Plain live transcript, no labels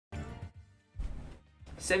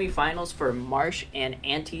semifinals for Marsh and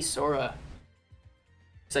AntiSora.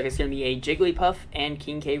 Looks like it's going to be a Jigglypuff and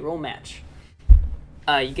King K. Rool match.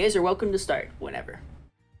 You guys are welcome to start whenever.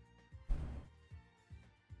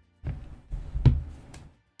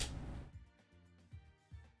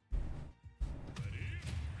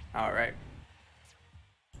 Alright.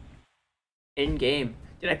 In game.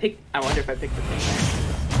 Did I pick? I wonder if I picked the thing.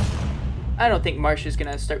 I don't think Marsh is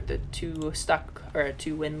going to start the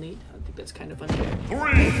 2-win lead. I think that's kind of unfair. 3,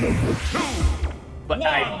 2, but 1.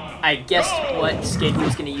 I guessed what skin he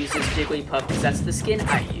was going to use as Jigglypuff because that's the skin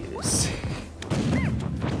I use.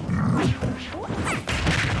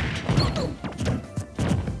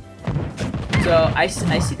 So I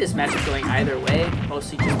see this matchup going either way,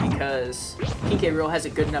 mostly just because King K. Rool has a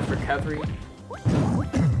good enough recovery.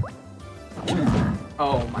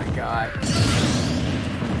 Oh my god.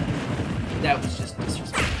 That was just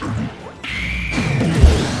disrespectful.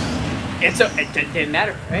 It didn't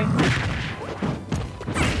matter, right?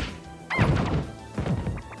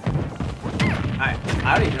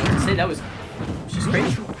 I don't even know what to say. That was just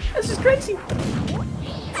crazy. That's just crazy.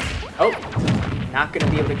 Oh, not gonna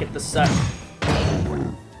be able to get the suck.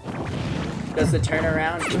 Does the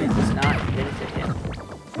turnaround? It does not benefit him.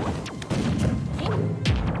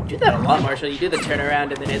 You do that a lot, Marshall. You do the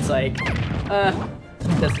turnaround and then it's like,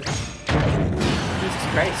 doesn't. Jesus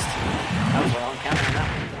Christ. That was a long count on that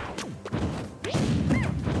one.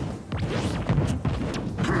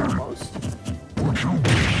 Almost.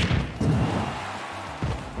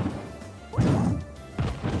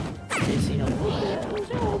 Chasing a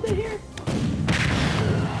little bit here.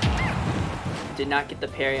 Did not get the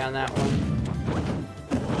parry on that one.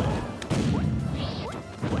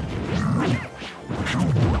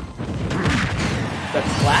 The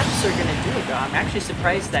claps are gonna do it though. I'm actually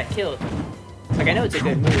surprised that killed. Like, I know it's a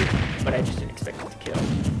good move, but I just didn't expect it to kill.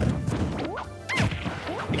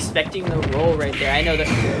 Expecting the roll right there. I know that.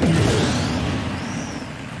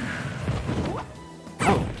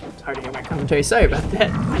 Oh, it's hard to hear my commentary. Sorry about that.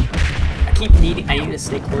 I need to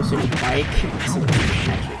stay closer to the mic so that you can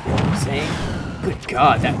actually hear what I'm saying. Good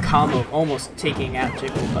god, that combo almost taking out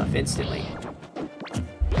Jigglypuff instantly.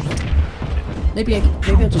 Maybe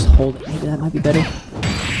I'll just hold it. Maybe that might be better.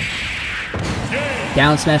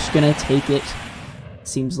 Down smash gonna take it.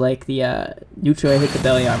 Seems like the neutral air hit the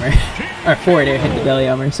belly armor. Or forward air hit the belly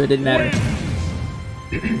armor, so it didn't matter.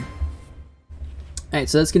 Alright,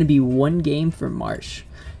 so that's gonna be one game for Marsh.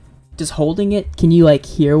 Just holding it, can you like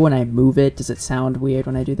hear when I move it? Does it sound weird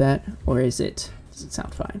when I do that? Or does it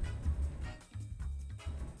sound fine?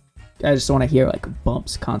 I just want to hear like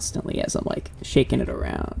bumps constantly as I'm like shaking it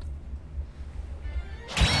around.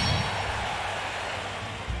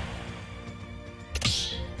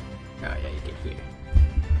 Oh yeah, you can hear.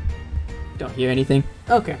 Don't hear anything?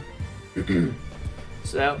 Okay.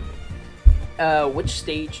 So, which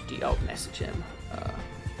stage do y'all message him?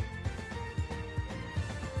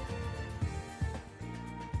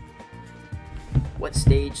 What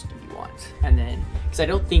stage do you want? And then, because I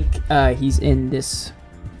don't think he's in this,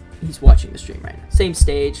 he's watching the stream right now. Same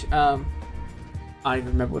stage. I don't even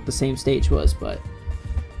remember what the same stage was, but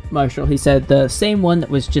Marshall, he said the same one that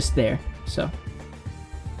was just there, so.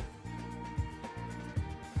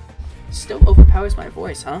 Still overpowers my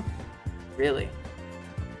voice, huh? Really?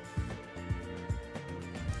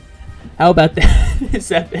 How about that? Is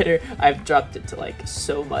that better? I've dropped it to like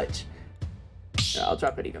so much. No, I'll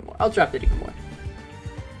drop it even more. I'll drop it even more.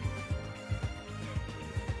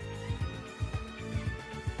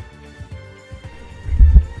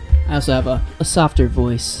 I also have a softer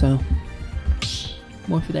voice, so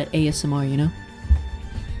more for that ASMR, you know?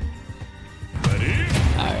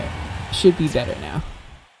 Alright, should be better now.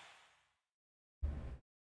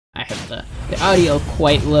 I have the audio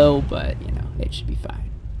quite low, but, you know, it should be fine.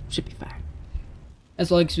 Should be fine. As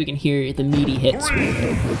long as we can hear the meaty hits. 3,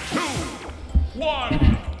 2,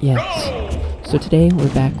 1, yes. go! So today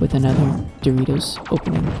we're back with another Doritos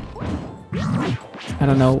opening. I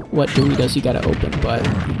don't know what Doritos you gotta open, but...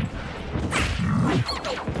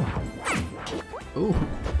 Ooh.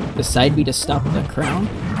 The side B to stop the crown?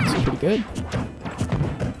 That's pretty good.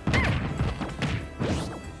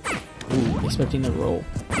 Ooh, expecting the roll.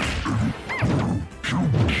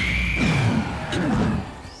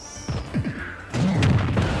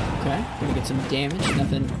 Okay, gonna get some damage.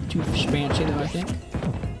 Nothing too fancy though, I think.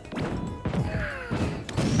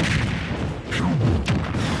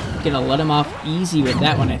 Gonna let him off easy with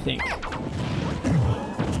that one, I think.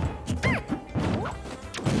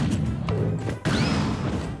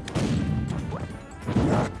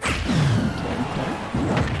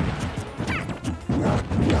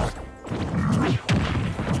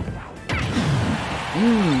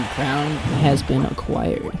 Crown has been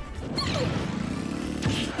acquired.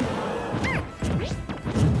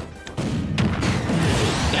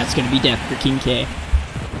 That's gonna be death for King K.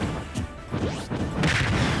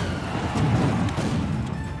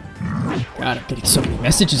 God, I'm getting so many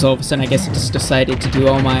messages all of a sudden. I guess I just decided to do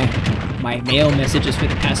all my mail messages for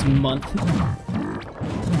the past month.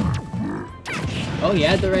 Oh, you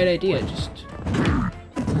had the right idea. Just...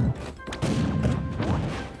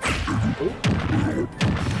 Oh.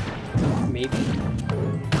 Maybe?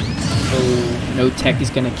 Oh, no tech is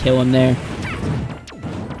gonna kill him there.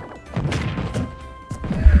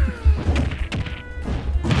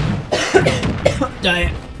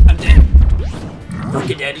 Die. I'm dead.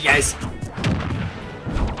 Fucking dead, you guys.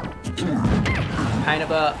 Kind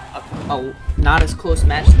of a not as close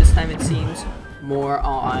match this time, it seems. More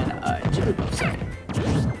on Jigglypuff's side.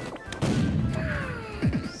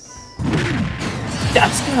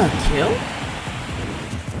 That's gonna kill?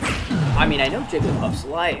 I mean, I know Jigglypuff's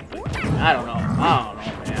light, but I don't know.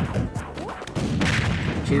 Man.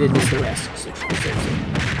 She did miss the rest, so she deserves it.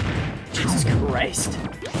 Jesus Christ.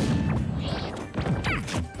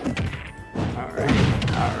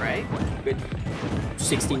 Alright. Good.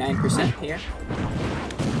 69% here.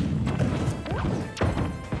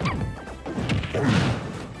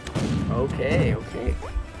 Okay. Ooh.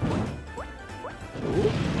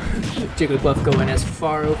 Jigglypuff going as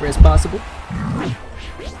far over as possible.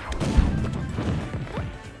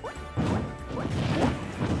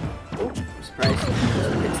 Oh, I'm surprised.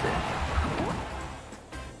 It's there.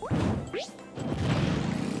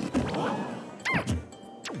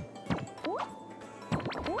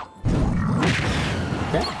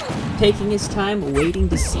 Okay. Taking his time, waiting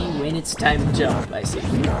to see when it's time to jump, I see.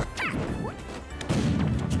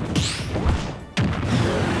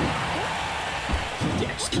 I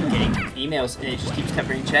just keep getting emails and it just keeps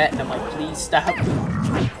covering chat and I'm like, please stop.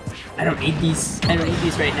 I don't need these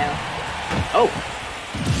right now. Oh!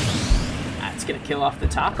 That's gonna kill off the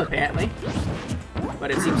top apparently.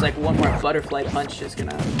 But it seems like one more butterfly punch is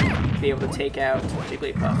gonna be able to take out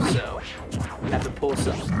Jigglypuff, so I'm gonna have to pull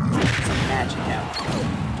some magic out.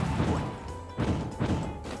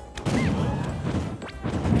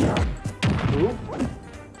 Ooh.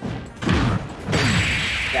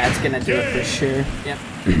 That's gonna do it for sure. Yep.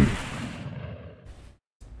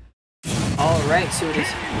 Alright, so it is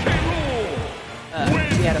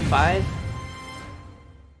 3 out of 5.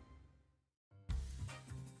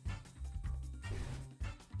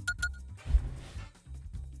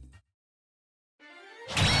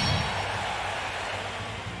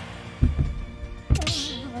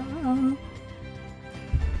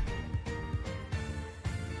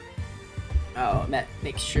 Oh, Matt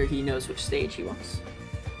makes sure he knows which stage he wants.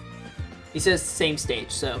 He says same stage,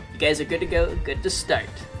 so you guys are good to go, good to start.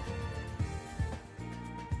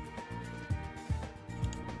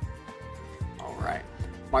 Alright.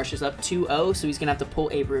 Marsh is up 2-0, so he's going to have to pull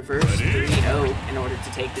a reverse 3-0 in order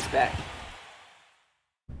to take this back.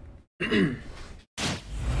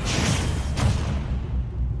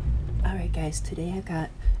 Alright guys, today I got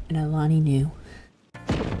an Alani new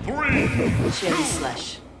 3, cherry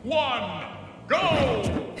slush. 1,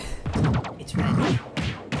 go! It's ready.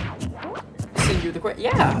 Send you the court.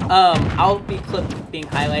 Yeah, I'll be clipping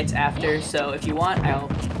highlights after, so if you want, I'll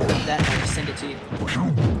clip that and send it to you.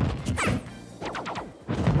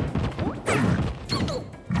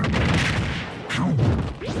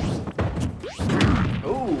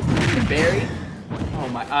 Ooh, berry. Oh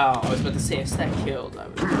my, oh, I was about to say if that killed,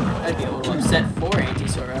 I'd be a little upset for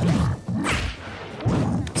AntiSora.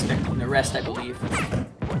 Expecting the rest, I believe.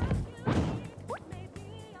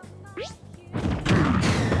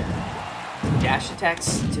 Dash attack's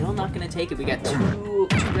still not gonna take it. We got two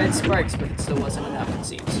red sparks, but it still wasn't enough, it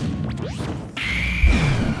seems.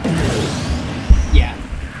 Yeah.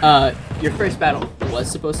 Your first battle was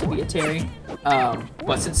supposed to be a Terry,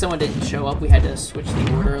 but since someone didn't show up, we had to switch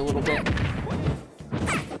the order a little bit.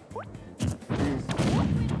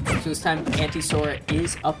 So this time, AntiSora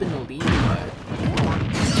is up in the lead, but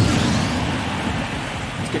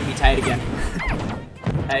it's gonna be tied again.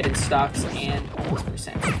 Tied in stocks and almost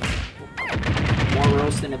percent. More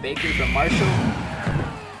roast than a bakery from Marshall.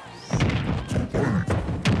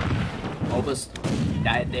 Almost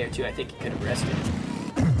died there too. I think he could have rested.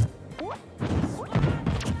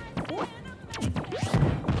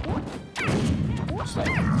 Just like,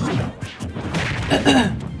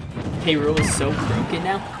 hey, Rool is so broken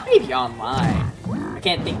now. Maybe online. I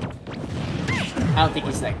don't think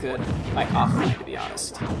he's that good, like offline, to be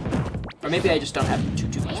honest. Or maybe I just don't have too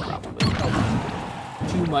much problem with him.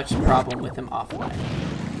 Too much problem with him offline.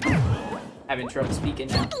 Having trouble speaking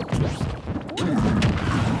now.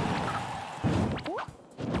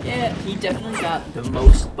 he definitely got the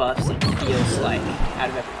most buffs, it feels like, out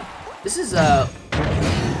of everyone. This is,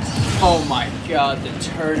 oh my god, the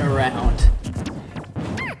turnaround.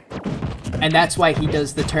 And that's why he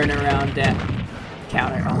does the turnaround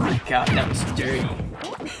counter. Oh my god, that was dirty.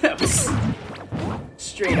 That was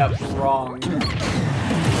straight up wrong.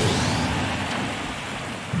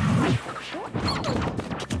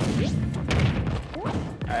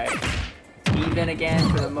 Alright. Even again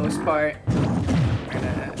for the most part.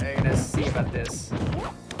 We're gonna see about this.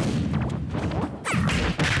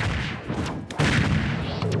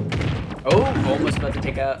 Oh, almost about to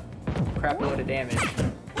take a crap load of damage.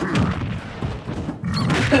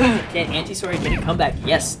 Can AntiSora get a comeback?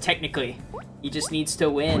 Yes, technically. He just needs to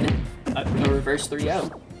win a reverse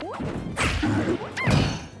 3-0.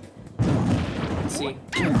 Let's see.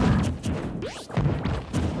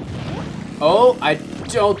 Oh, I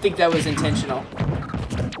don't think that was intentional.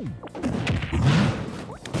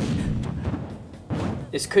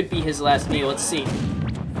 This could be his last meal. Let's see.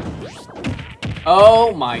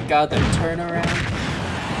 Oh my god, the turnaround.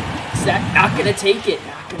 Is that not gonna take it?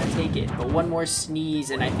 Not gonna take it. But one more sneeze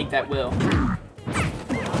and I think that will.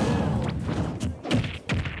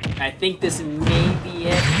 I think this may be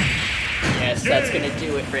it. Yes, that's gonna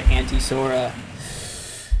do it for AntiSora.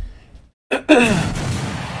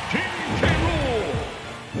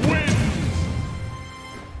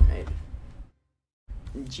 Right.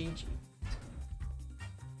 GG.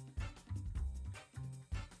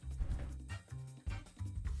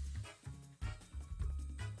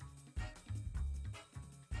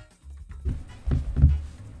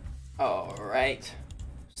 Alright,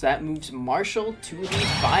 so that moves Marshall to the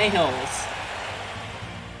finals.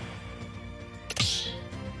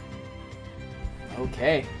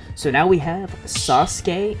 Okay, so now we have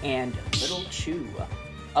Sasuke and Little Chu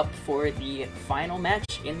up for the final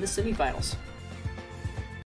match in the semifinals.